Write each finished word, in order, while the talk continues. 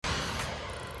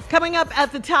Coming up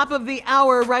at the top of the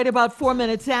hour, right about 4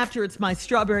 minutes after, it's my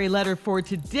strawberry letter for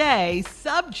today.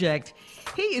 Subject,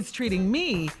 he is treating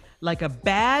me like a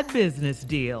bad business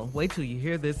deal. Wait till you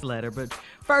hear this letter. But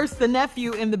first, the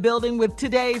nephew in the building with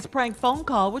today's prank phone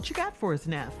call. What you got for us,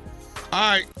 Neff? All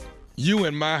right, you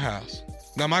in my house.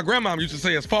 Now, my grandma used to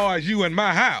say, as far as you in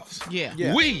my house,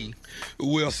 we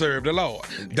will serve the Lord.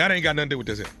 That ain't got nothing to do with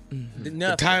this here. Mm-hmm.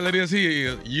 The title of this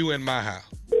here is You in My House.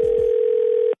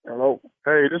 Hello.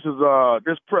 Hey, this is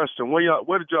this Preston.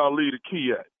 Where did y'all leave the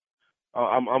key at?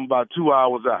 I'm about 2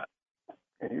 hours out.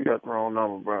 You got the wrong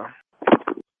number, bro.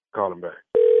 Call him back.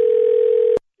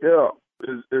 Yeah.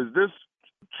 Is this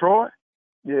Troy?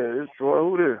 Yeah, it's Troy.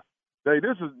 Who this? Hey,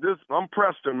 I'm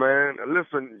Preston, man.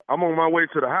 Listen, I'm on my way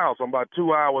to the house. I'm about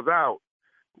 2 hours out.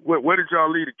 Where did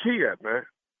y'all leave the key at, man?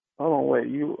 Hold on, wait.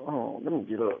 Let me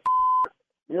get up.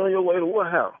 You on your way to what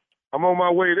house? I'm on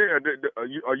my way there.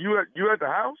 Are you at the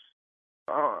house?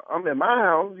 I'm at my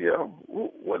house. Yeah.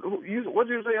 What did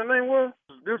you say your name was?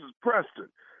 This is Preston.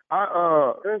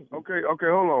 Okay.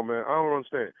 Hold on, man. I don't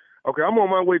understand. Okay, I'm on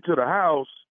my way to the house.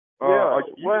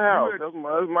 What house? That's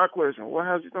my question. What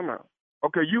house you talking about?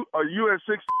 Okay, are you at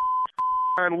 6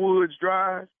 Woods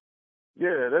Drive?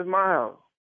 Yeah, that's my house.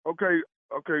 Okay,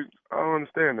 I don't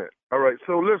understand that. All right,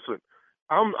 so listen,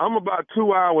 I'm about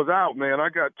 2 hours out, man. I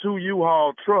got 2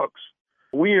 U-Haul trucks.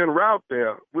 We en route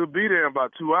there. We'll be there in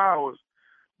about 2 hours.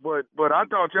 But I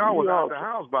thought y'all was out the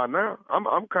house by now.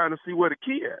 I'm kind of see where the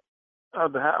key at.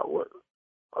 Out the house? What?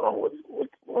 Hold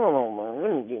on, man.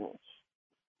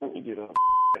 Let me get up.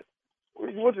 Hold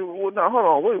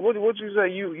on. What you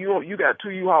say? You got 2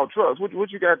 U-Haul trucks.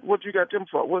 What you got them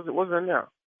for? What's in there?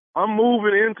 I'm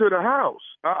moving into the house.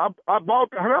 I bought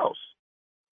the house.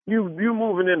 You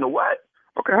moving into what?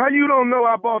 Okay, how you don't know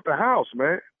I bought the house,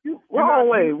 man?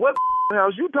 What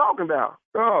house you talking about?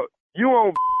 Oh, you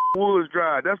on Woods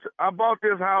Drive. I bought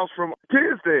this house from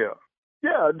Tisdale.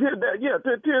 Yeah, Tisdale.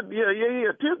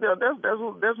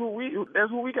 That's who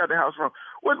we got the house from.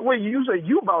 Wait, you say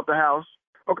you bought the house?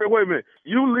 Okay, wait a minute.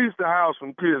 You leased the house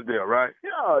from Tisdale, right?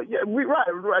 Yeah,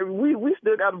 right. We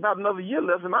still got about another year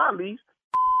left in our lease.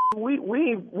 We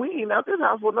ain't out this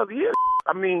house for another year.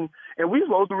 I mean, and we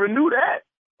supposed to renew that.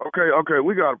 Okay,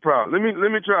 we got a problem.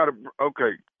 Let me try to.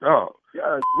 Okay, yeah,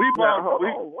 we bought.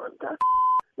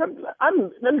 Let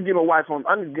me get my wife on.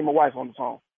 I need to get my wife on the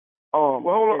phone. Well,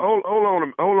 hold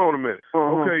on a minute.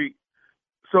 Uh-huh. Okay.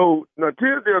 So, now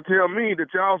Tisdale tell me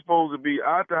that y'all supposed to be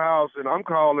out the house, and I'm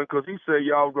calling because he said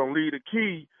y'all was going to leave the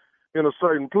key in a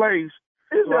certain place.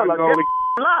 Tisdale like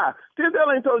lie.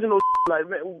 Tisdale ain't told you no like,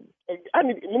 man. Let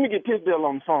me get Tisdale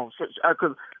on the phone.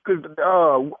 Because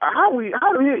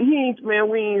he ain't, man,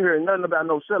 we ain't heard nothing about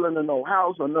no selling of no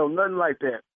house or nothing like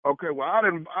that. Okay, well, I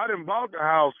didn't bought the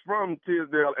house from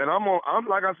Tisdale, and I'm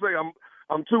like I say, I'm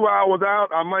 2 hours out.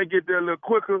 I might get there a little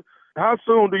quicker. How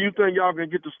soon do you think y'all can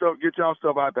get y'all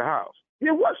stuff out the house?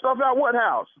 Get what stuff out what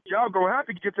house? Y'all gonna have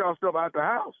to get y'all stuff out the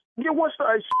house. Get what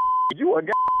stuff? You a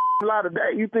lie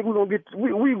today. You think we're gonna get?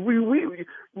 We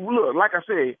look, like I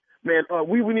said, man.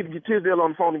 We need to get Tisdale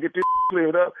on the phone and get this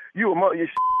cleared up.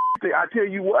 I tell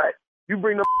you what, you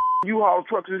bring the U-Haul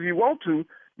trucks if you want to.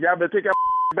 Y'all better take your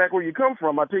back where you come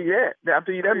from. I tell you that. I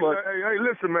tell you that much. Hey,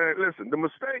 listen, man. Listen, the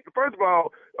mistake. First of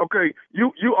all, okay,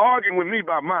 you arguing with me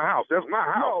about my house. That's my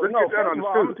house.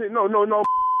 No. No.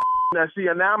 Now see,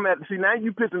 now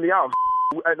you pissing me off.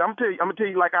 I'm gonna tell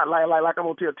you like I'm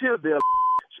gonna tell Tisdale.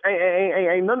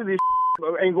 Ain't none of this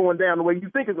ain't going down the way you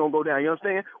think it's gonna go down. You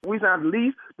understand? We signed a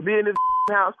lease to be in this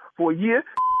house for a year.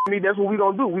 I mean, that's what we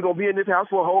gonna do. We gonna be in this house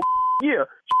for a whole year.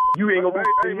 You ain't gonna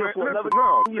be here for another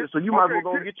year, so you might as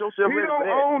well go get yourself ready for that.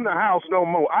 You don't own the house no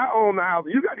more. I own the house.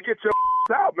 You got to get your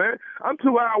out, man. I'm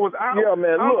 2 hours out. Yeah,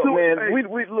 man. We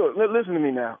look. Listen to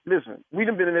me now. Listen, we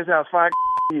done been in this house 5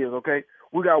 years. Okay,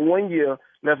 we got 1 year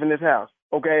left in this house.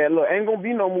 Okay, look, ain't gonna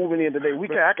be no moving in today.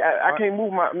 I can't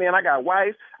move my man. I got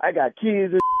wife. I got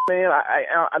kids. Man,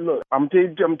 I look. I'm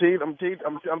telling you.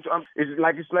 It's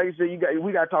like you said.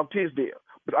 We got to talk Tisdale.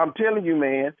 But I'm telling you,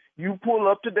 man. You pull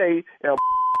up today and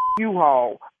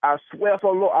U-Haul. I swear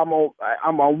for Lord, I'm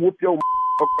gonna whoop your.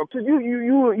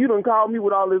 You done called me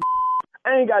with all this.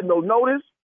 I ain't got no notice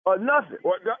or nothing.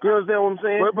 You understand what I'm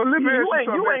saying? But let me ask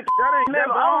you something. I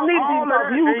don't need to talk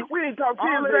to you. We ain't talk to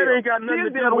you. That ain't got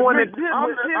nothing to do with me.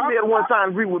 Tisdale one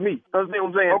time agree with me. Understand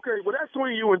what I'm saying? Okay, well that's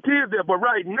between you and Tisdale. But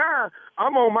right now,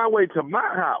 I'm on my way to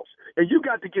my house, and you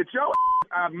got to get your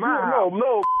out of my house.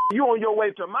 No, you on your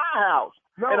way to my house.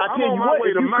 No, and I tell you what,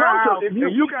 if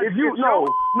you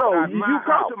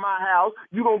come to my house,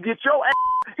 you gonna get your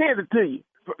ass handed to you.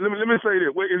 Let me say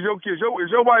this. Wait, is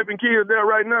your wife and kids there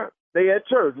right now? They at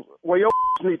church where your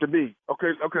need to be.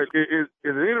 Okay. Is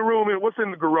there any room what's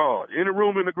in the garage? Any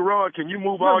room in the garage? Can you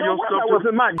move all your stuff? What's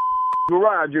in my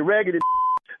garage? You raggedy.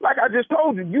 Like I just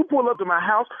told you, you pull up to my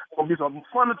house, gonna be some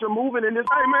furniture moving in this.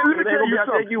 Hey man, let me tell you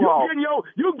something. You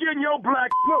getting your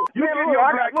black look. You getting your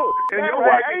black look. And your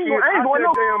white I ain't going no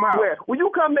damn house. Well,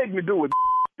 you come make me do it.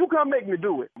 You come make me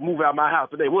do it. Move out my house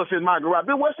today. What's in my garage?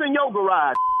 Then what's in your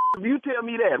garage? You tell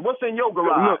me that. What's in your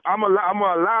garage? Look, I'm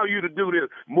gonna allow you to do this.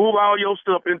 Move all your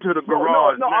stuff into the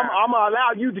garage. No, I'm gonna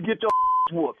allow you to get your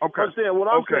whooped. Okay. Understand what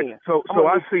I'm saying? So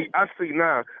I see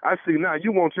now.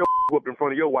 You want your whooped in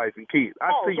front of your wife and kids.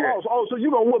 I see that. So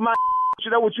you gonna whoop my?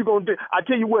 That's what you gonna do. I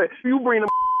tell you what. You bring them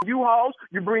U-Hauls.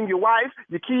 You bring your wife,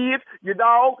 your kids, your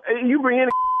dog. And you bring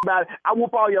any about it. I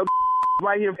whoop all your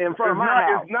right here in front of my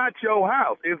house. It's not your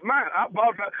house. It's mine. I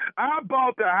bought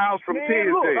the house from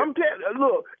Tisdale.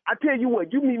 Look, I tell you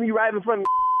what. You meet me right in front of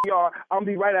the yard. I'm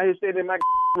gonna be right out here standing in my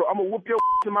robe. I'm gonna whoop your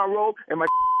in my robe and my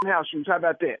house shoes. How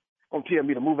about that? Don't tell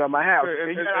me to move out my house.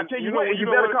 And I tell you what, you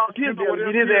better call Tisdale and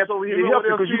get his ass over here to help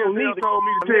you because you don't need it. Told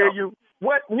me to tell you.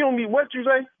 What? You don't need what you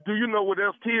say? Do you know what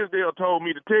else Tisdale told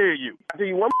me to tell you? I tell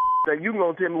you one thing. You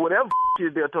gonna tell me whatever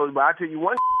Tisdale told you, but I tell you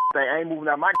one thing. I ain't moving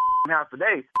out my house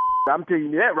today. I'm telling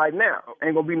you that right now.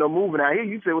 Ain't gonna be no moving out here.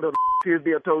 You say whatever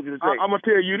Tisdale told you to say. I'm gonna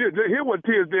tell you this. Here's what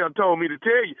Tisdale told me to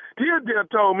tell you. Tisdale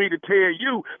told me to tell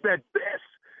you that this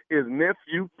is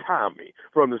Nephew Tommy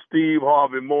from the Steve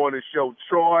Harvey Morning Show.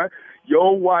 Troy,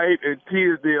 your wife and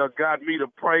Tisdale got me to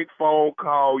prank phone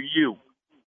call you.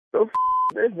 So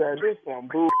this some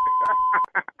boo.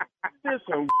 This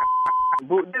some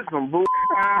boo. This some boo.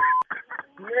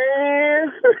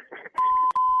 Man.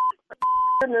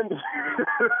 I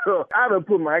done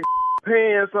put my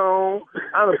pants on.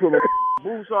 I done put my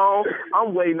boots on.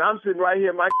 I'm waiting. I'm sitting right here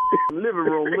in my living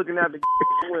room looking out the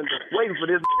window, waiting for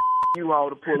this U-Haul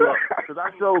to pull up. Because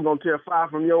I sure gonna tear fire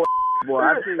from your boy.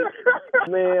 I tell you,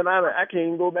 man, I can't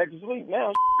even go back to sleep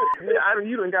now. Man,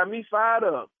 you done got me fired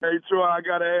up. Hey, Troy, I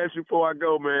gotta ask you before I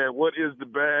go, man, what is the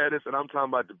baddest, and I'm talking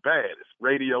about the baddest,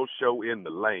 radio show in the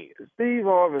land? The Steve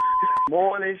Harvey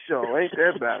Morning Show. Ain't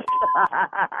that bad?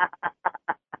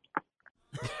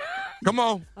 Come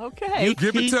on. Okay. You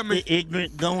give it to me. The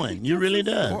ignorant going. You really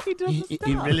does.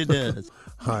 He really does.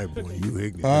 Hi, boy. You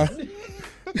ignorant.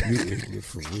 You ignorant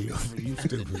for real. You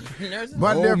stupid.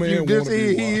 My nephew,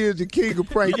 he is the king of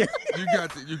prank. You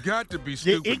got to be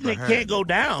stupid. The ignorant can't go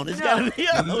down. It's got to be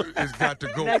up. It's got to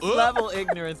go Next up. level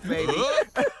ignorance, baby.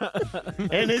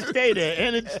 And it stay there.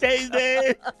 And it stays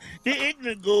there. The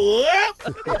ignorant go up.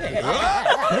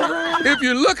 If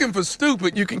you're looking for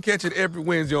stupid, you can catch it every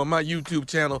Wednesday on my YouTube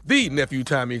channel, The Nephew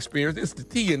Tommy Experience. It's the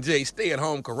T&J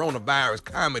stay-at-home coronavirus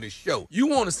comedy show. You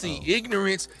want to see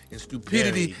ignorance and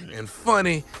stupidity and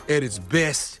funny at its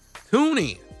best? Tune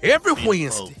in every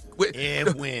Wednesday.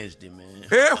 Every Wednesday, man.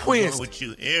 Every Wednesday. With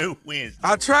you every Wednesday.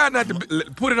 I tried not to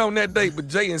put it on that date with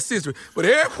Jay and Sister, but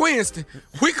every Wednesday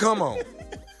we come on.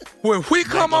 When we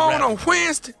come on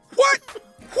Wednesday, what?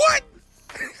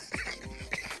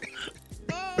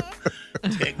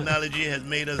 Technology has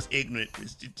made us ignorant.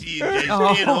 It's the T&J it's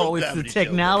the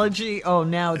technology. Show. Oh,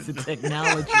 now it's the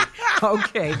technology.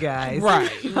 Okay, guys. Right.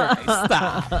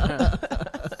 Stop.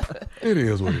 It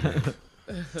is what it is.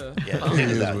 Yeah,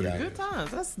 it is out, good times.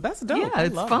 That's dope. Yeah,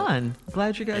 it's fun.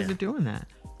 Glad you guys are doing that.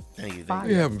 Thank you.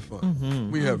 We're having fun.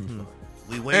 Mm-hmm. We're having fun.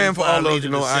 And for all those,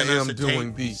 I am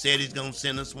doing He said he's gonna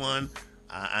send us one.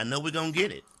 I know we're gonna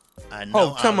get it. I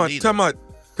know. Talking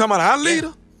about our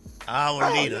leader.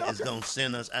 Our leader is gonna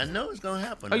send us. I know it's gonna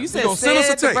happen. Oh, you said send us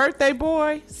a tape. The birthday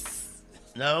boy?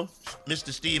 No,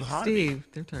 Mr. Steve Harvey. Steve,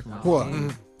 they're talking about what? Mm-hmm.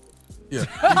 Yeah,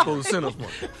 he's supposed to send us one.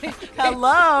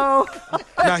 Hello.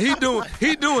 Now he doing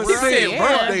said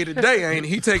birthday today, ain't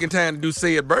he? He taking time to do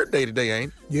said birthday today,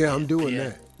 ain't he? Yeah, I'm doing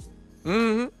that.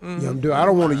 Mm-hmm. Yeah, I'm doing. I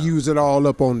don't want to use it all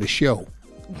up on the show.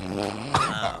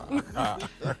 Wow.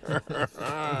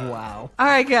 All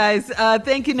right, guys.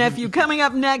 Thank you, nephew. Coming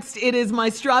up next, it is my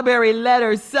strawberry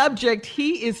letter subject.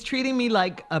 He is treating me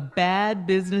like a bad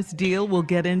business deal. We'll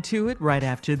get into it right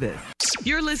after this.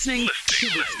 You're listening to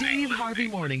the Steve Harvey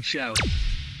Morning Show.